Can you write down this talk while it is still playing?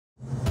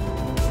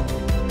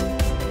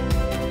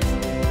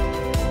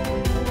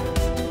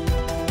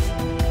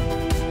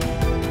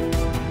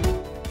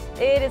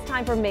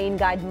time for Maine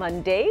Guide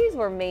Mondays,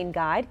 where Maine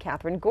Guide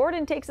Catherine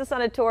Gordon takes us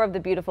on a tour of the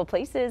beautiful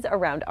places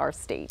around our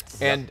state.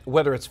 And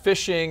whether it's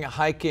fishing,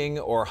 hiking,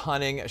 or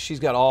hunting,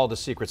 she's got all the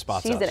secret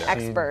spots out there. She's an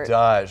expert. She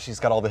does. She's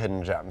got all the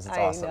hidden gems. It's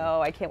awesome. I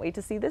know. I can't wait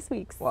to see this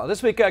week's. Well,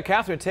 this week,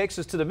 Catherine takes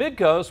us to the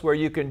Midcoast, where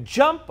you can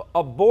jump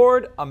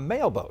aboard a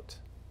mailboat.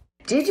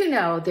 Did you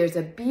know there's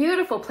a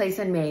beautiful place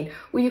in Maine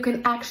where you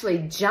can actually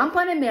jump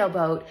on a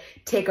mailboat,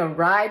 take a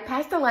ride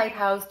past the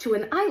lighthouse to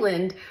an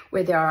island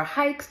where there are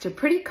hikes to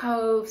pretty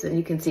coves and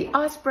you can see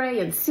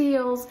osprey and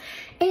seals,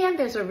 and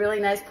there's a really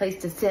nice place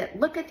to sit,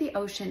 look at the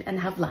ocean, and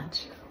have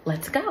lunch.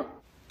 Let's go.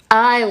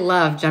 I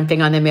love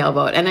jumping on the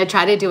mailboat, and I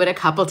try to do it a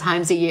couple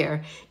times a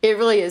year. It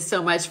really is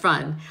so much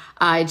fun.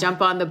 I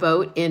jump on the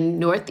boat in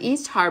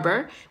Northeast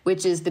Harbor,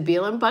 which is the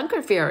Beal and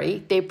Bunker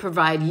Ferry. They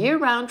provide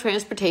year-round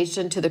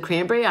transportation to the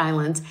Cranberry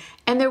Islands,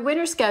 and their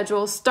winter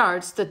schedule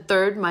starts the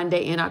third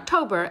Monday in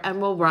October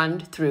and will run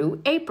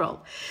through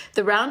April.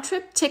 The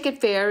round-trip ticket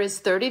fare is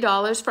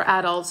 $30 for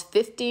adults,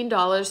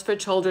 $15 for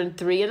children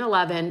 3 and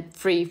 11,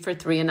 free for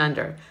 3 and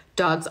under.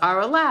 Dogs are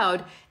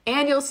allowed,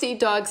 and you'll see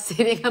dogs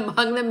sitting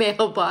among the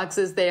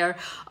mailboxes there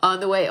on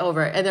the way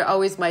over, and they're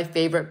always my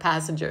favorite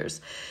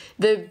passengers.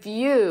 The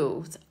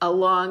views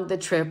along the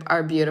trip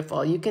are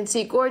beautiful. You can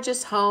see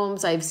gorgeous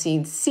homes. I've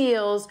seen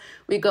seals.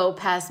 We go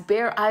past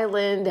Bear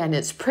Island and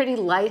its pretty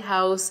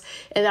lighthouse,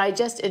 and I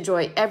just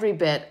enjoy every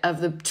bit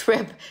of the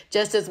trip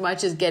just as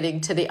much as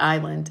getting to the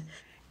island.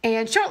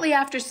 And shortly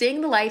after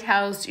seeing the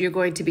lighthouse, you're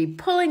going to be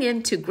pulling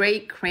into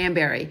Great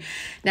Cranberry.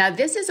 Now,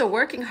 this is a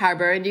working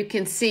harbor, and you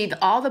can see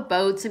all the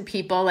boats and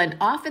people, and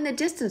off in the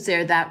distance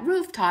there, that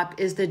rooftop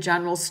is the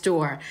general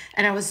store.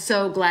 And I was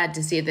so glad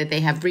to see that they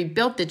have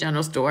rebuilt the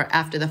general store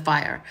after the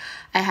fire.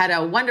 I had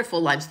a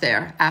wonderful lunch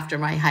there after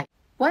my hike.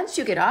 Once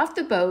you get off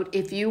the boat,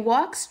 if you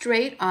walk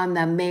straight on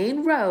the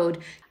main road,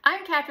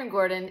 I'm Catherine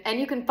Gordon, and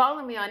you can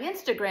follow me on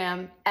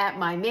Instagram at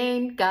my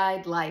Maine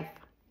Guide Life.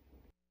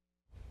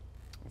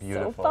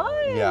 Beautiful. So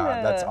fun.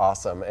 Yeah, that's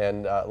awesome,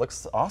 and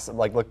looks awesome.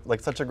 Like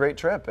such a great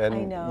trip, and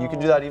I know. you can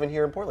do that even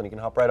here in Portland. You can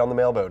hop right on the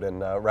mailboat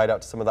and ride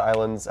out to some of the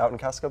islands out in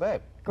Casco Bay.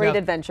 Great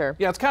adventure.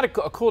 Yeah, it's kind of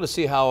cool to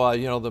see how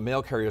you know, the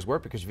mail carriers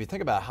work, because if you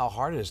think about how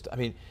hard it is, I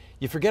mean,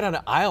 you forget on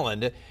an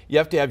island, you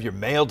have to have your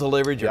mail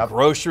delivered, your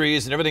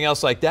groceries, and everything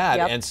else like that.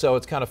 And so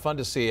it's kind of fun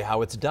to see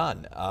how it's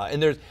done.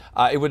 And there's,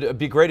 it would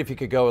be great if you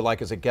could go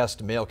like as a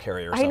guest mail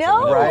carrier or something. I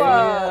know.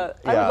 Right?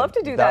 I would love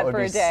to do that for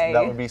a day.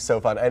 That would be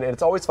so fun. And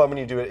it's always fun when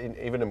you do it,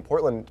 even in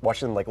Portland,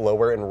 watching them like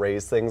lower and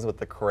raise things with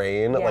the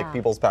crane, like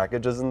people's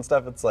packages and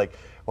stuff. It's like,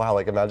 wow,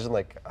 like imagine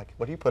like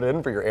what do you put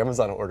in for your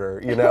Amazon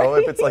order? You know,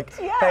 if it's like,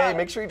 hey,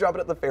 make sure you drop it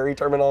at the ferry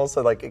terminal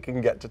so like it can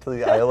get to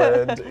the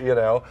island. You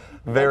know,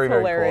 very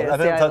cool. I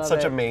think that's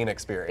such a Maine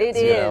experience.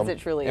 It is. It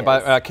truly is.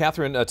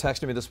 Catherine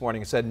texted me this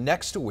morning and said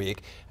next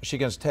week she's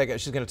going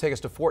to take us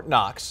to Fort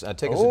Knox,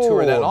 take us a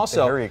tour of that, and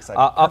also very exciting.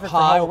 Up high. For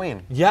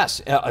Halloween.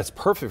 Yes, it's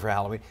perfect for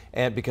Halloween,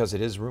 and because it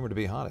is rumored to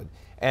be haunted.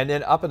 And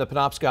then up in the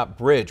Penobscot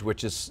Bridge,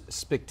 which is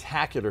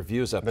spectacular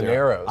views up there. The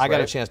Narrows, I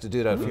got a chance to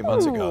do that a few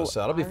months ago,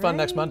 so it'll be fun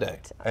next Monday.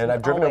 And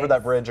I've driven over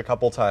that bridge a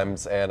couple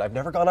times, and I've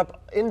never gone up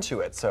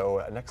into it.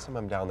 So next time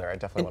I'm down there, I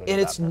definitely want to do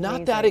that. And it's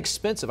not that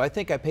expensive. I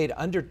think I paid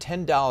under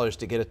 $10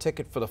 to get a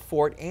ticket for the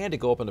fort and to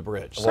go up on the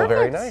bridge. Well,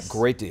 very nice.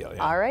 Great deal.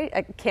 Yeah. All right.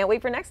 I can't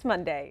wait for next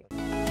Monday.